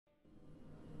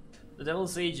The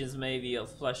Devil's Agents may be of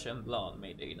flesh and blood,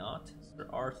 may they not? Sir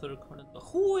Arthur Conan Doyle.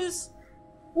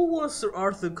 Who was Sir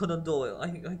Arthur Conan Doyle?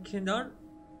 I cannot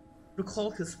recall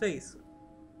his face.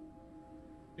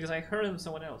 Because I heard him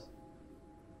someone else.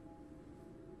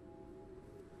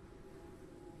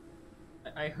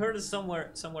 I heard it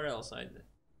somewhere else. I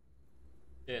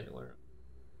did where.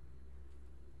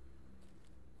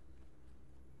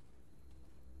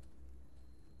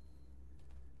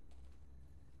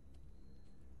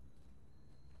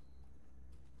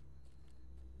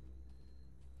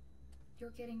 You're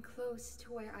getting close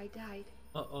to where I died.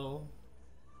 Uh-oh.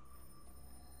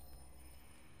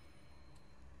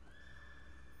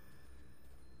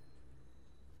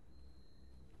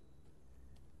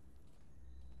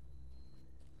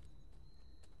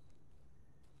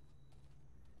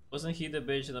 Wasn't he the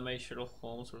bitch that made Sherlock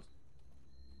Holmes or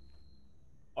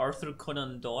Arthur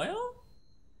Conan Doyle?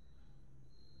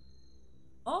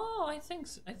 Oh, I think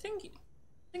so. I think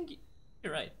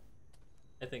you're right.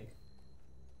 I think.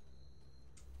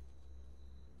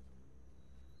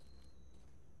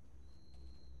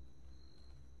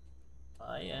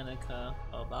 Bye, Annika.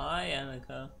 Oh, bye,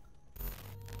 Annika.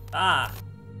 Ah!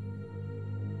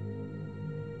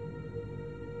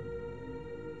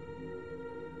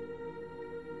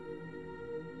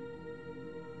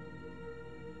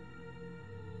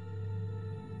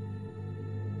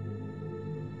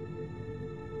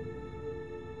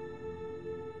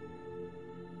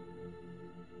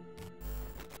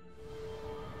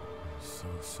 So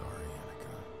sorry,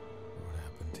 Annika. What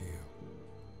happened to you?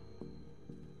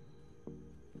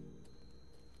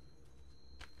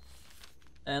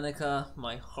 Annika,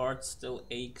 my heart still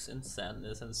aches in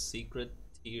sadness and secret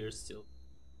tears still.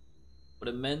 What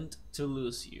it meant to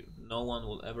lose you, no one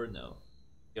will ever know.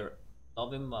 Your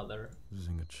loving mother.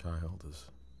 Losing a child is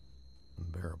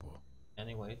unbearable.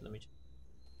 Anyway, let me check.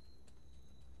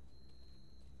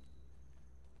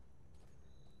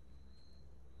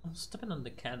 I'm stepping on the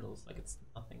candles like it's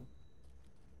nothing.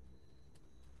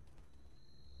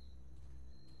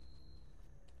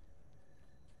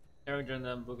 Character in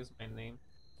that book is my name.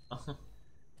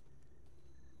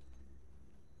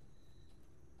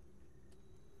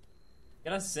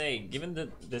 Gotta say, given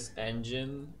that this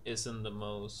engine isn't the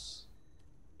most,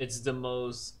 it's the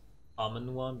most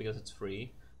common one because it's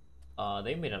free.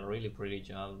 They made a really pretty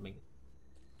job of making,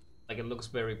 like it looks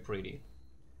very pretty.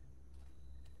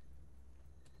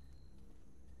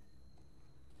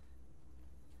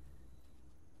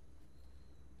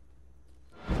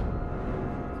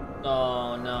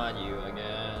 Oh, not you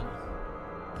again.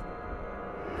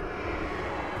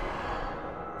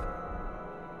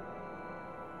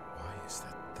 Why is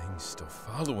that thing still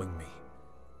following me?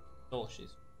 Oh,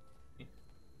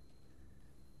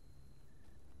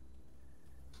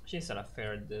 she's at a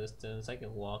fair distance. I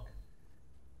can walk.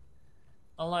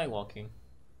 I like walking.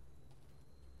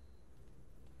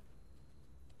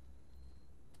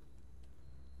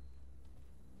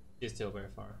 She's still very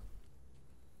far.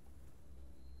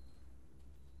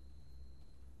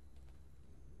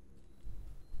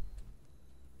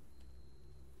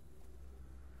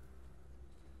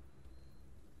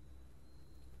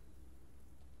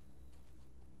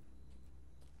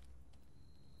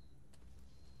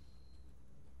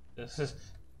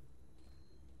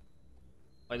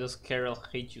 Why does Carol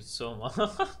hate you so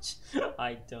much?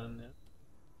 I don't know.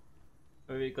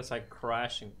 Maybe because I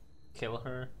crash and kill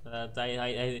her. I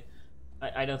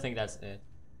don't think that's it.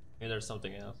 Maybe there's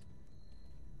something else.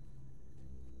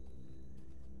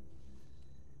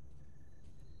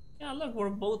 Yeah, look,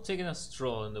 we're both taking a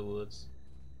stroll in the woods.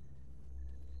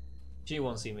 She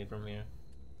won't see me from here.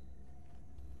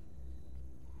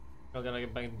 I'm gonna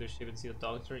get back into the ship and see the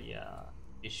doctor? Yeah,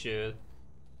 you should.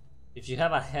 If you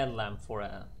have a headlamp for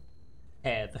a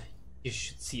head, you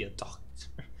should see a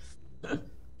doctor.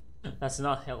 That's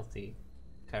not healthy,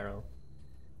 Carol.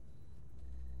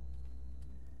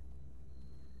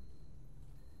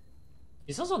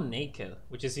 She's also naked,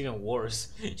 which is even worse.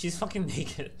 She's fucking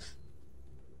naked.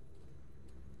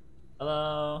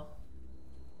 Hello.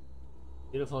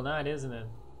 Beautiful night, isn't it?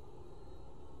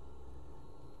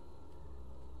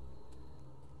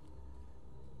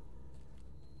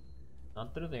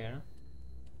 Not through there.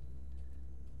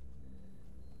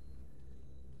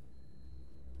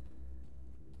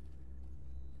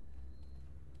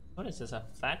 What is this, a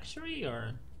factory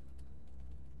or?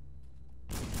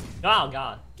 Oh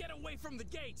god. Get away from the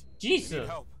gate! Jesus! Need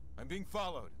help. I'm being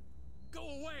followed. Go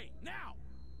away, now!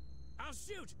 I'll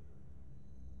shoot!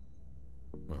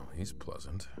 Well, he's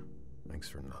pleasant. Thanks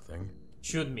for nothing.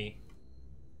 Shoot me.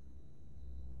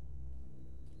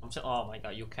 Oh my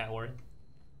god, you coward.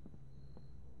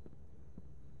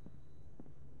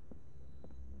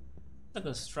 It's a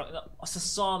construct. No, it's a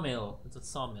sawmill. It's a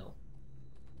sawmill.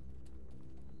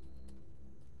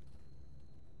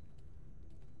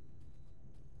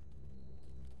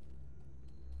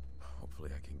 Hopefully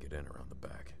I can get in around the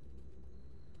back.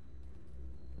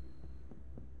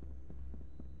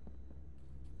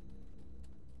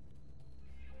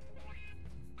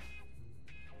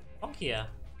 Fuck yeah.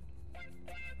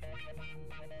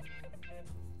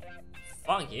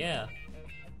 Fuck yeah.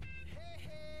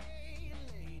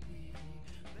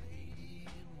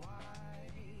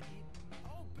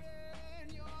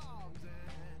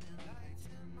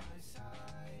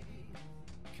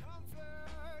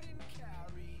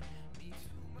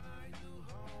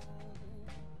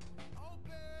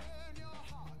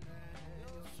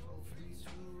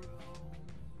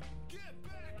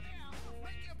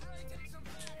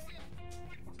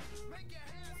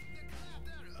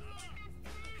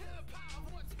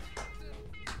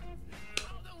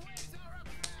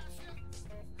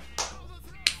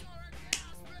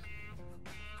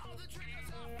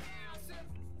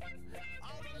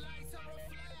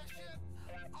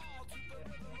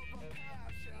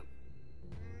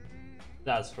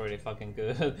 That's pretty fucking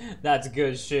good. That's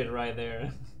good shit right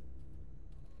there.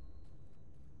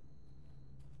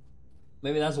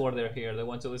 Maybe that's why they're here. They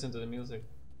want to listen to the music.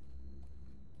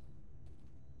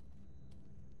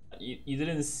 You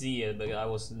didn't see it, but I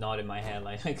was nodding my head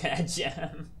like a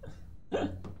jam.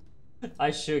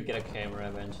 I should get a camera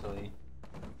eventually.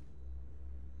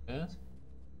 Good.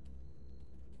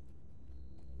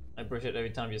 I appreciate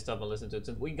every time you stop and listen to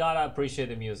it. We gotta appreciate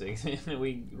the music.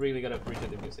 We really gotta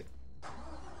appreciate the music.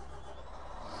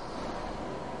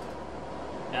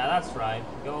 Yeah, that's right.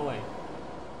 Go away.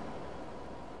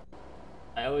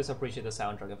 I always appreciate the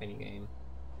soundtrack of any game.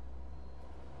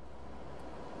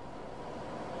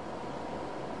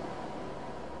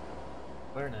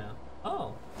 Where now?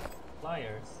 Oh,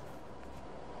 flyers.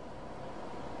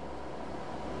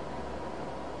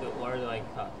 Where do I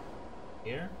cut?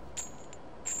 Here?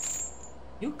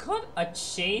 You cut a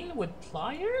chain with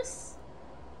pliers?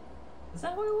 Is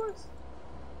that how it works?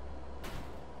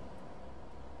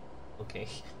 Okay.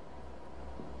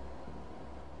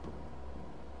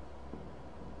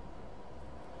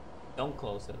 Don't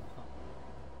close it.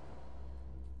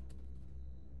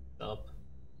 Stop.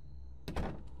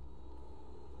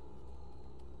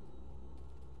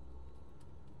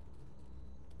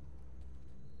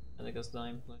 I think it's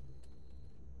time.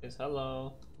 Please,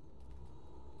 hello.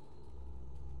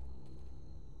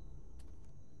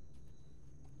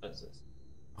 What is this?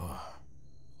 Oh,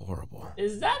 horrible.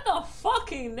 Is that the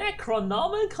fucking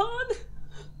Necronomicon?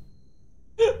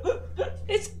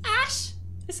 It's Ash!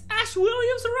 It's Ash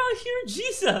Williams around here?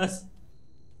 Jesus!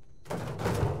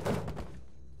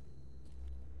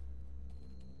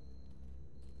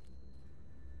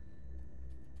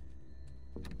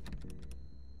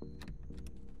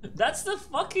 That's the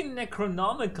fucking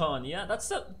Necronomicon, yeah? That's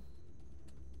the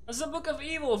Book of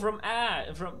Evil from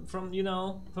you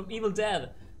know, from Evil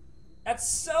Dead. That's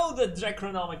so the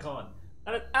Necronomicon.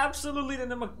 That is absolutely the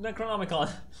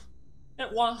Necronomicon.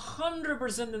 And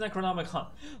 100% the Necronomicon.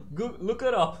 Go, look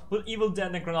it up. With Evil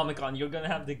Dead Necronomicon, you're gonna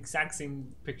have the exact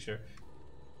same picture.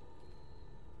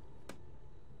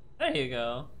 There you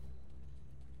go.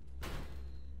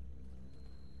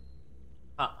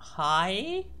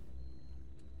 Hi?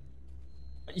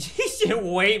 You should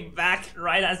wait back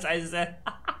right as I said.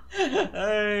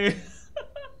 Hey.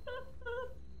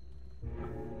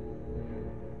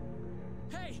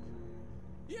 Hey!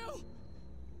 You!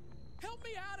 Help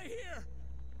me out of here!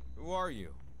 Who are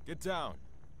you? Get down.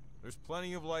 There's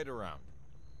plenty of light around.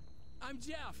 I'm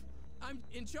Jeff. I'm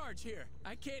in charge here.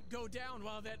 I can't go down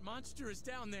while that monster is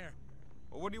down there.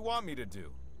 Well, what do you want me to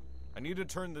do? I need to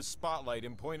turn the spotlight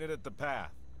and point it at the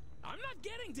path. I'm not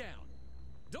getting down.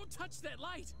 Don't touch that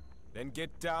light. Then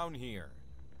get down here.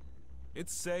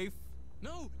 It's safe.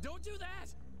 No, don't do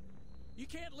that. You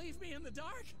can't leave me in the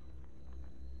dark.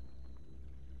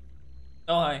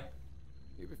 Oh, hi.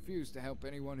 He refused to help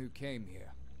anyone who came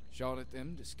here. Shot at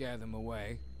them to scare them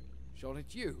away. Shot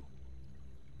at you.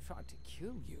 Tried to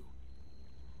kill you.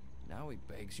 Now he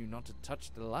begs you not to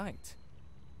touch the light.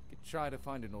 Could try to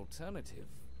find an alternative,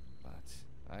 but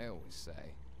I always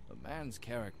say, a man's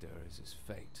character is his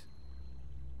fate.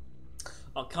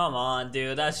 Oh, come on,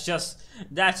 dude. That's just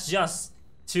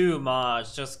too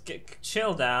much. Just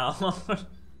chill down.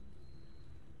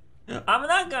 I'm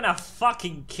not gonna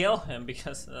fucking kill him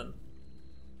because oh,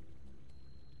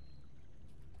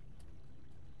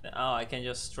 I can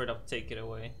just straight up take it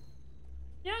away.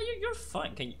 Yeah, you're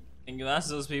fine. Can you ask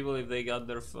those people if they got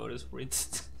their photos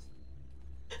printed?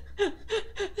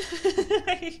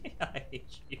 I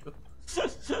hate you.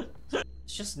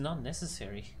 not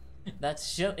necessary.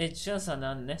 It's just an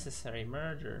unnecessary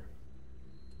murder.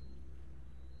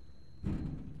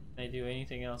 Can I do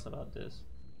anything else about this?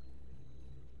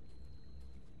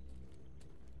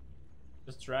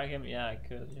 Just drag him? Yeah, I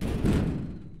could. Yeah.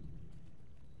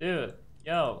 Dude,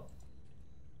 yo.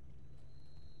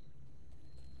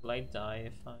 Light die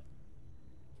if I...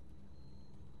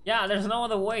 Yeah, there's no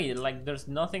other way. Like, there's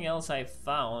nothing else I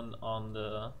found on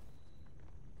the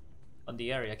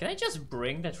area. Can I just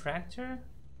bring the tractor?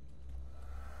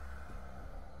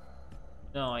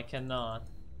 No, I cannot.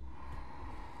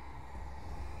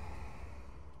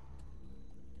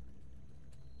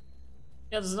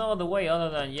 Yeah, there's no other way other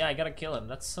than, yeah, I gotta kill him.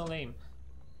 That's so lame.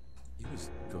 He was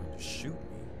going to shoot me.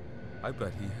 I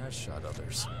bet he has shot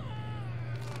others.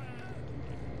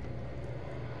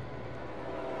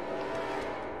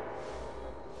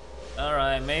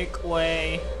 Alright, make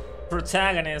way.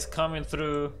 Protagonist coming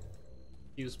through.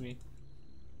 Excuse me.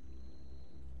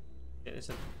 Yeah, is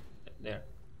it there?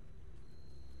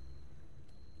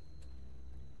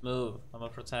 Move. I'm a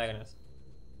protagonist.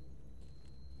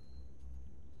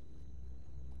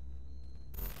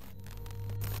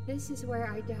 This is where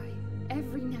I die,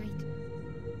 every night.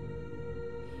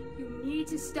 You need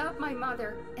to stop my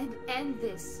mother and end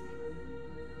this.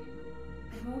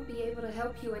 I won't be able to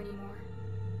help you anymore.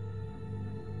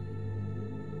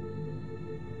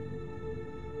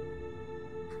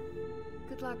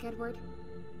 Good luck, Edward.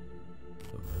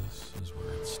 So this is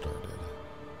where it started.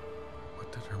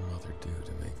 What did her mother do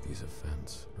to make these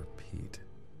events repeat?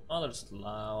 Mother's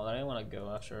loud. I didn't want to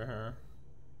go after her.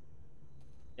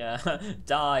 Yeah,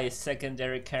 die,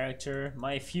 secondary character.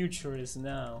 My future is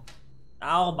now.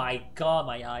 Oh my god,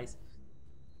 my eyes.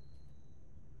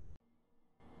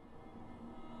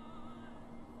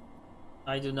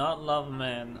 I do not love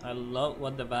men. I love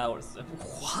what devours them.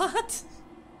 What?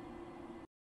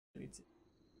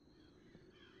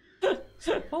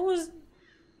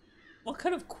 What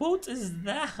kind of quote is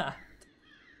that?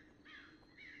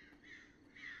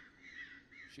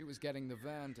 She was getting the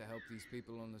van to help these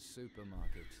people on the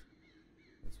supermarket.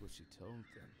 That's what she told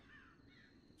them.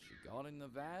 But she got in the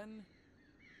van and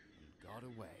got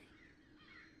away.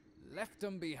 Left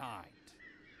them behind.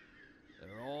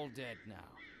 They're all dead now.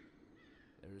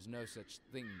 There is no such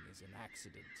thing as an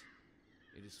accident.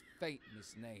 It is fate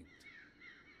misnamed.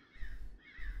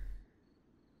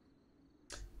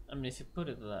 I mean, if you put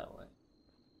it that way.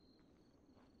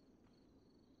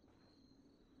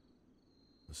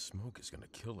 The smoke is gonna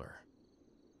kill her.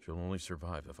 She'll only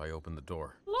survive if I open the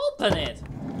door. Open it!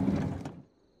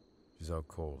 She's out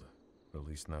cold, but at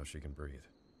least now she can breathe.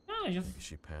 Oh, you Maybe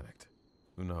she panicked.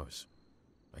 Who knows?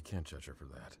 I can't judge her for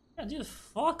that. yeah, dude,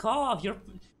 fuck off. You're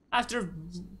after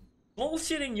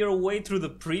bullshitting your way through the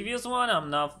previous one. I'm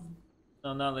not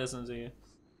listening to you.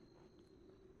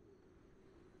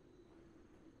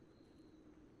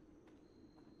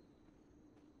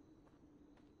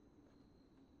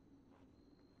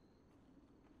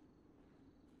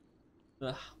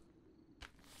 Ugh.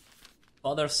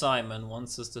 Father Simon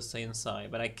wants us to stay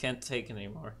inside, but I can't take it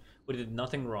anymore. We did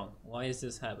nothing wrong. Why is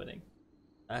this happening?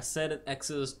 As said in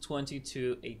Exodus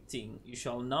 22:18, you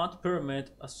shall not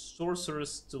permit a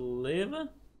sorceress to live. Is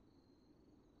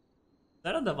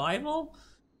that in the Bible?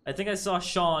 I think I saw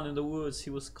Sean in the woods.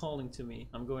 He was calling to me.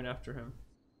 I'm going after him.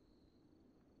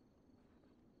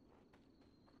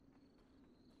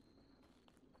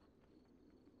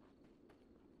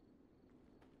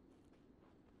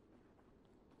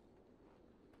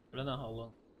 I don't know how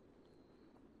long.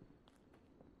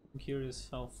 I'm curious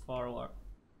how far left.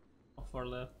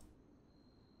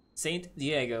 Saint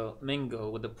Diego Mingo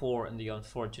with the poor and the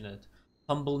unfortunate.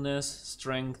 Humbleness,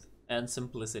 strength, and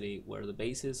simplicity were the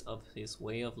basis of his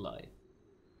way of life.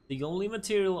 The only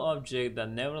material object that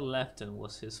never left him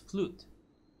was his flute.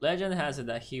 Legend has it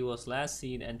that he was last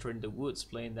seen entering the woods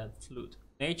playing that flute.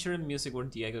 Nature and music were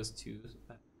Diego's two.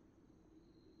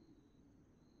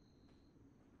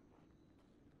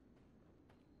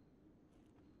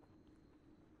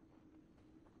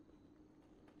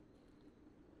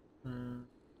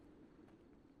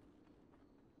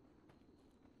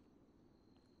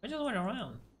 I just went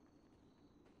around.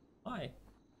 Why?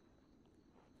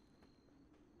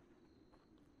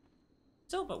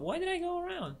 So, but why did I go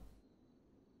around?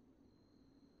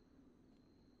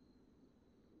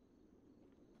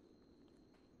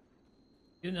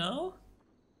 You know?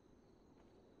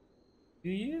 Do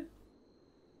you?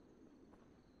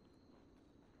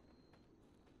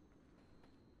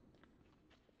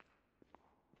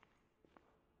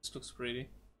 This looks pretty.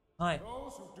 Hi.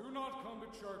 Those who do not come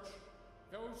to church,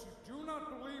 those who do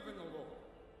not believe in the Lord,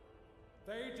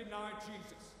 they deny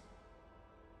Jesus.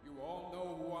 You all know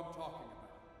who I'm talking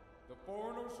about. The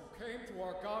foreigners who came to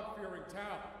our God-fearing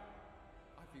town.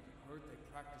 I've even heard they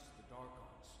practice the dark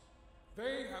arts.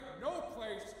 They have no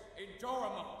place in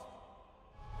Doramont.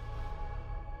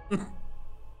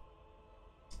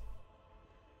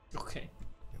 Okay.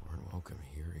 They weren't welcome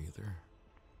here either.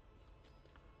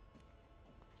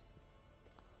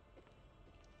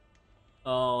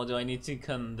 Oh, do I need to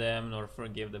condemn or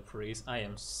forgive the priest? I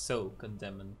am so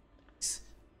condemning.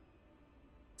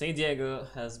 Saint Diego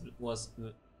was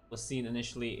seen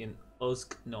initially in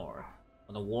Osknor.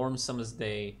 On a warm summer's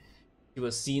day, he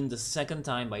was seen the second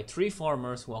time by 3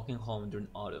 farmers walking home during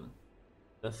autumn.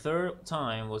 The third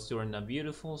time was during a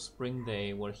beautiful spring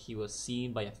day where he was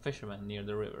seen by a fisherman near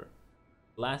the river.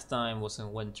 The last time was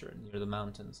in winter near the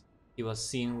mountains. He was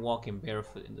seen walking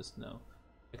barefoot in the snow.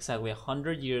 Exactly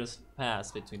 100 years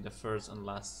passed between the first and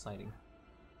last sighting.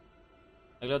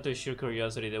 I got to sheer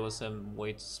curiosity, there was a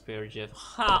way to spare Jeff.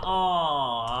 Ha!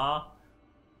 Aww!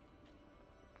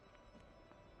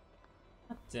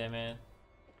 God damn it.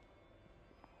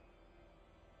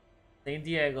 Saint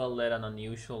Diego led an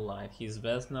unusual life. He is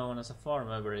best known as a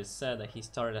farmer, but it is said that he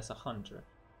started as a hunter.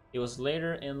 It was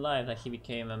later in life that he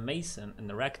became a mason and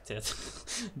erected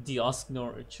the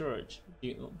Osknor church,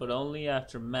 but only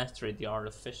after mastering the art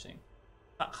of fishing.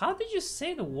 How did you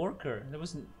say the worker? There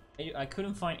wasn't. I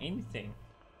couldn't find anything.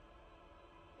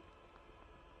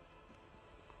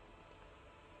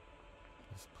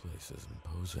 This place is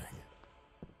imposing.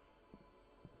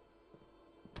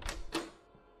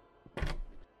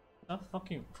 Oh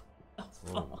fucking. Oh,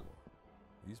 Whoa. fuck.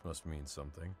 These must mean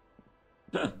something.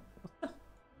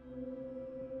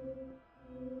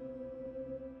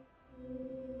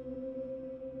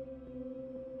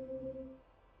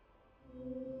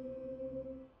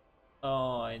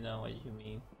 Oh, I know what you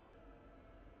mean.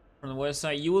 From the west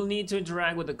side, you will need to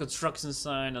interact with the construction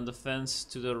sign on the fence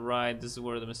to the right. This is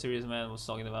where the mysterious man was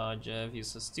talking about. Jeff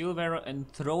used a steel barrel and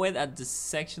throw it at the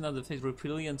section of the face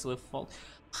repeatedly until it falls.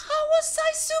 How was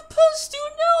I supposed to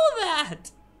know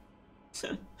that?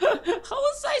 How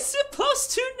was I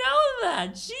supposed to know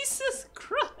that? Jesus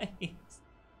Christ.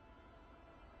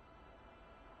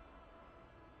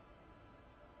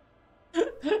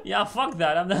 Yeah, fuck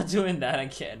that. I'm not doing that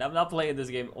again. I'm not playing this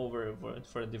game over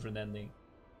for a different ending.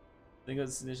 I think it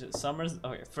was summer's.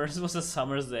 Okay, first was a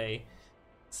summer's day.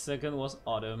 Second was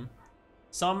autumn.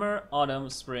 Summer, autumn,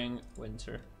 spring,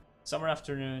 winter. Summer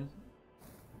afternoon.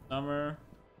 Summer,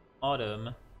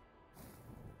 autumn,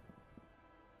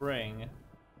 spring,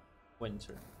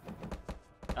 winter.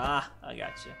 Ah, I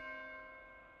gotcha.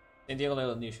 Saint Diego led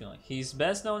unusually. He's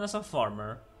best known as a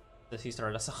farmer, that he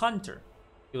started as a hunter.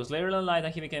 He was later in life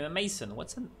that he became a mason.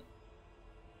 What's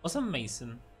a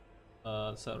mason?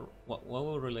 So what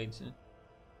will relate to?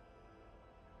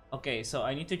 Okay, so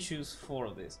I need to choose 4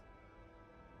 of these.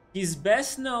 He's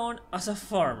best known as a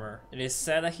farmer. It is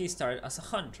said that he started as a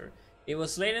hunter. It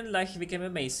was later in life he became a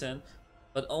mason,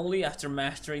 but only after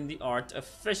mastering the art of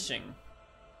fishing.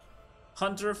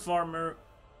 Hunter, farmer,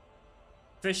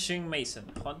 fishing,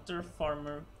 mason. Hunter,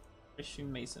 farmer,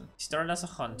 fishing, mason. He started as a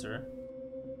hunter,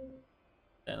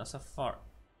 then as a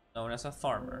known as a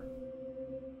farmer.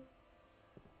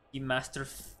 He mastered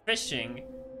fishing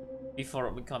before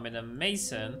becoming a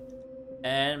mason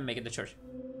and making the church.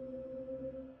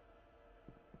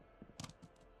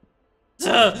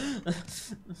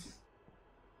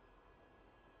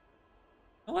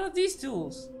 What are these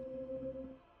tools?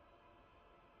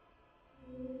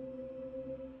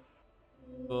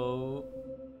 Bow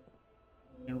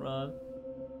and rod,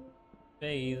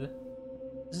 bathe.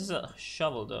 This is a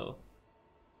shovel though.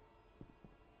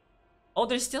 Oh,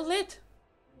 they're still lit.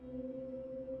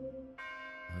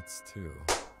 That's 2.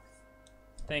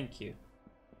 Thank you.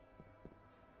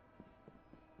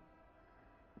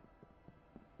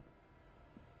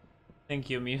 Thank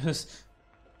you, Muse.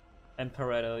 And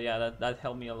Pareto, yeah, that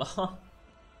helped me a lot.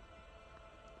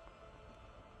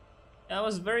 I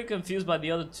was very confused by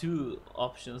the other 2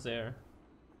 options there.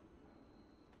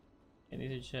 I need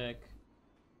to check.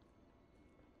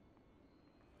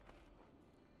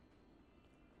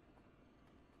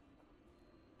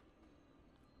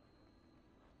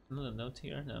 Another note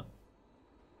here? No.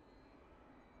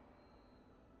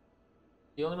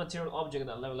 The only material object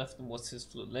that never left him was his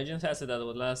flute. Legend has it that the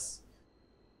last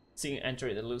seen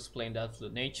enter the loose playing that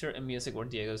flute. Nature and music were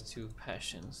Diego's 2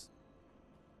 passions.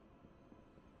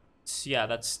 So yeah,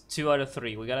 that's 2 out of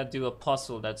 3. We gotta do a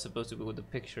puzzle that's supposed to be with the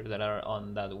picture that are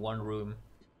on that one room.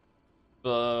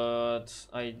 But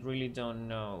I really don't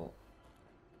know.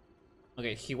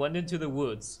 Okay, he went into the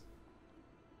woods.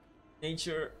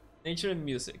 Nature and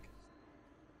music.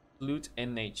 Flute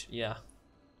and nature, yeah.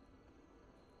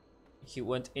 He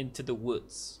went into the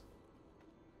woods.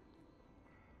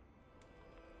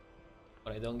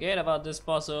 What I don't get about this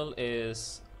puzzle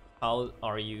is how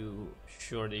are you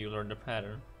sure that you learned the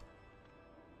pattern?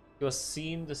 It was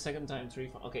seen the second time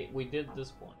 3. Okay, we did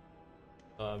this one.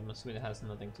 So I'm assuming it has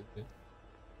nothing to do.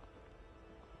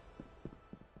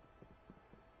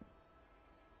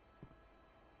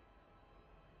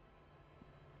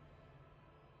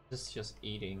 This is just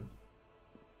eating.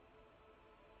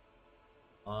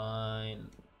 Fine.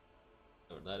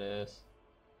 Whatever that is.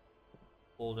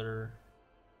 Older.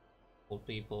 Old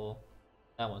people.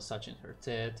 That one's touching her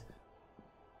tit.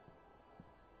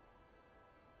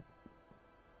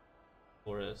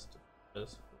 Forest.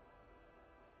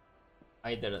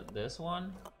 Either this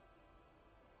one.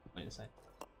 Wait a second.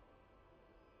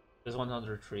 This one's not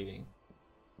retrieving.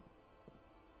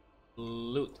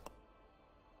 Loot.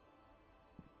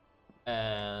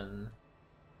 And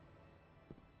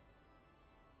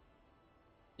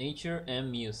nature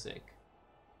and music.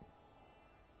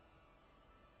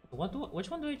 Which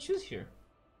one do I choose here?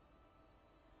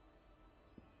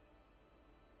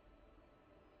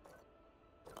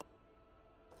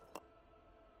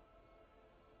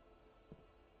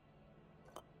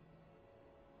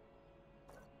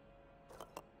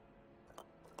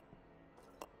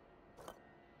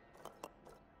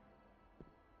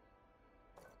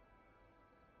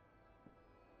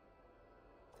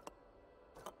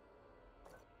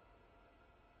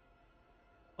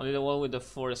 Only the one with the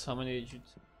forest. How many did you?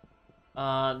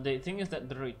 The thing is that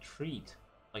the retreat.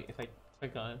 Like if I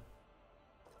click on it,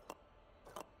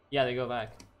 yeah, they go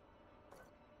back.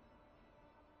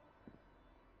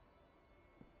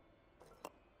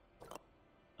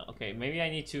 Okay, maybe I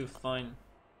need to find.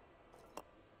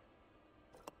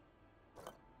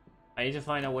 I need to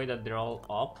find a way that they're all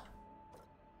up.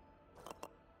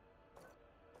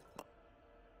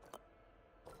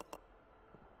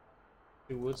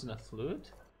 Two woods and a flute.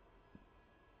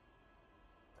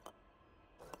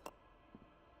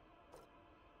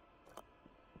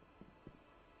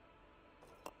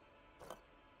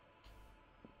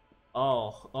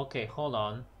 Oh, okay, hold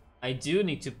on. I do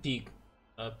need to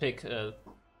pick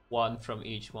one from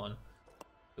each one.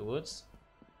 The woods,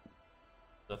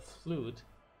 the flute.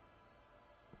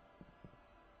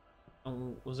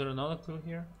 Was there another clue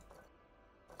here?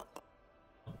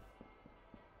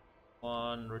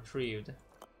 One retrieved.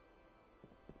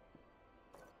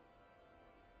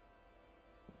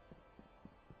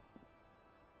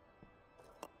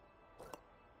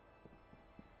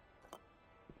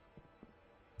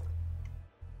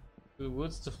 The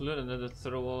woods, the flute, and then the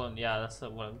throw on. Yeah, that's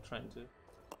what I'm trying to.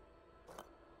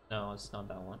 No, it's not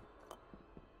that one.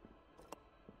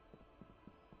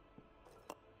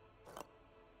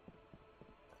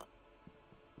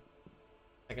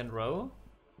 Second row?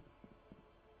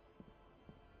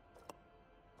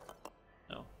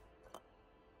 No.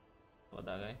 What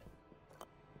about that guy?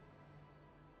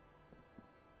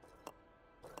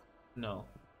 No.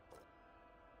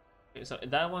 Okay, so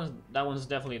that one's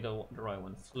definitely the right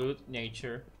one. Flute,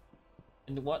 nature.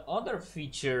 And what other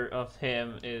feature of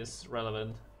him is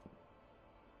relevant?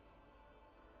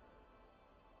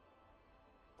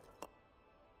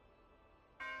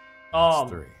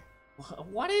 That's 3.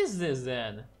 What is this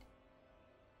then?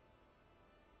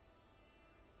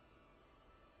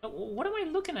 What am I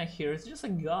looking at here? It's just a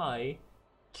guy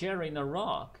carrying a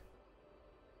rock.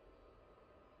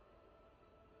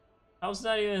 How's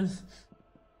that even?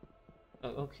 Oh,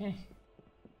 okay.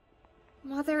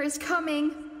 Mother is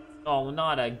coming. Oh,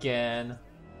 not again.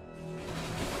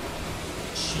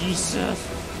 Jesus.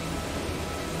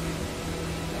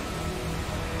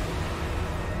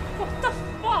 What the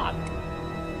fuck?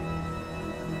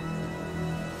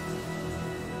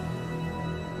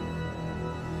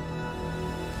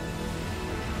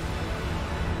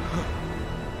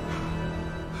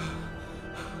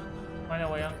 Find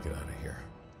a way out. Get out of here.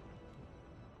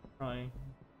 Trying.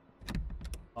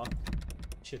 Oh,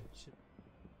 shit.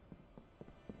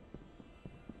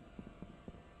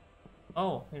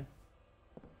 Oh, here.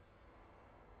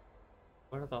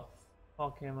 Where the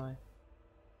fuck am I?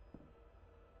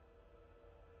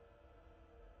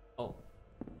 Oh.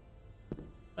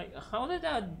 Like, how did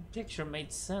that picture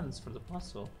make sense for the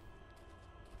puzzle?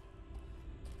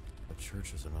 The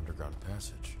church is an underground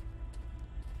passage.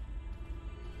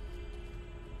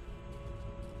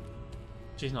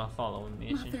 She's not following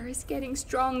me, is she? Mother is getting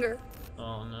stronger.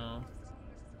 Oh no.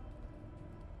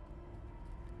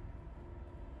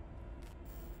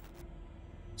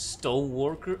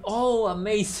 Stoneworker? Oh, a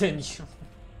mason!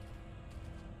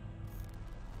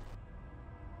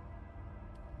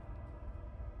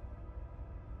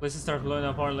 Places start blowing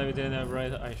apart, levitating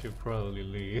upright. I should probably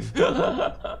leave.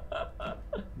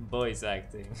 Voice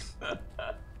acting. What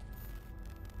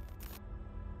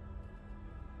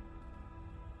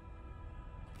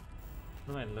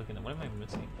am I looking at? What am I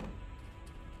missing?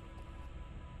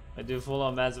 I do full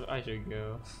on massive. I should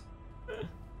go.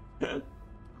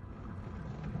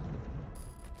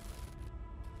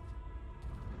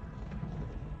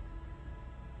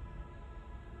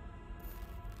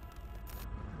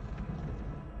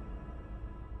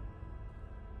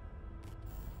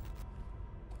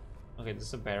 Okay,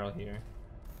 there's a barrel here.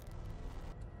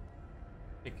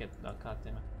 Pick it. Oh,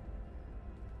 goddamn it.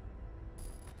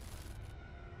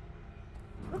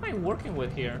 What am I working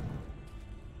with here?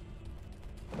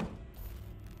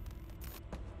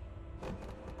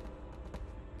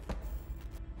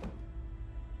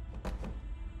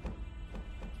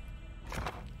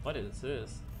 What is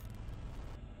this?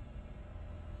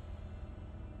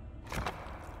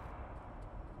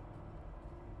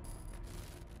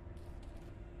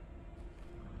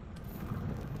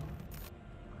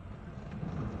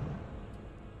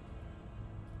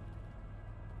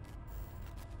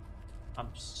 I'm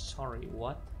sorry,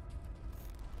 what?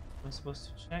 Am I supposed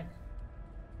to check?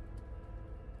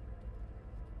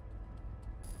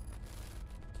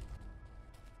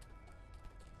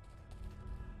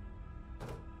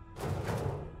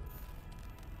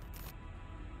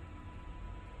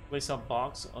 Place a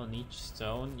box on each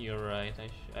stone. You're right.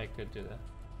 I could do that.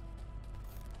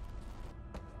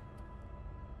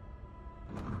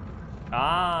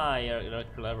 Ah, you're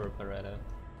clever, Pareto.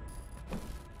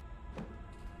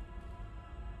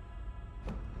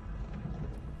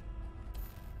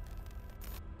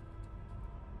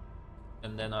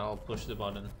 And then I'll push the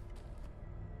button.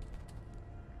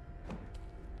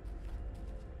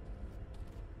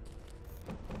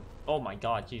 Oh my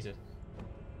god, Jesus.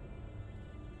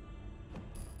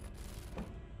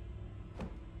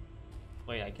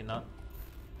 Wait, I cannot.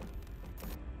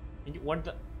 What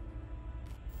the?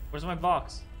 Where's my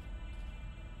box?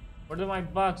 Where did my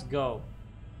box go?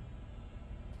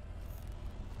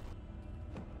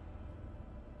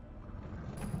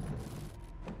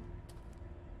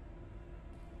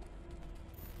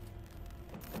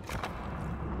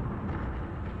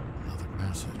 Another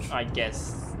message. I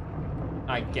guess.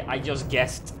 I just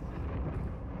guessed.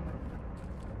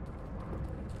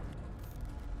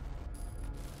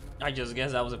 I just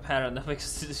guessed that was a pattern that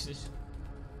makes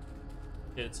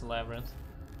it's a labyrinth.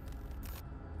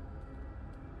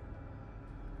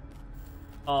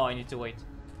 Oh, I need to wait.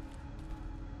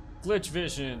 Glitch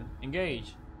vision,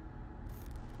 engage.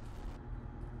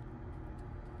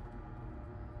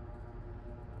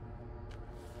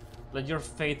 Let your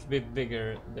faith be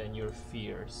bigger than your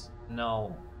fears.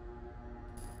 No.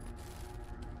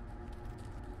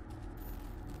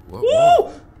 Whoa, whoa.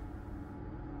 Woo!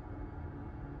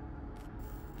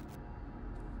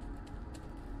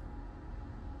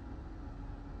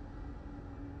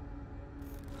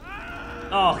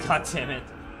 Oh, god damn it.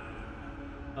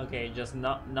 Okay, just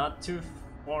not too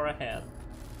far ahead.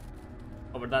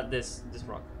 Over this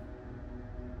rock.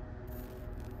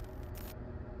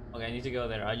 Okay, I need to go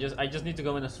there. I just need to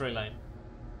go in a straight line.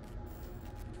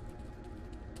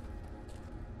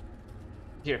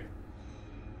 Here.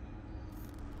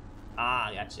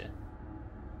 Ah, gotcha.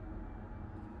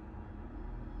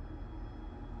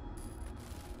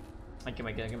 I can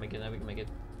make it, I can make it.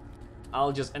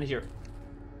 I'll just end here.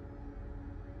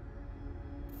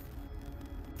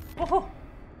 Oh!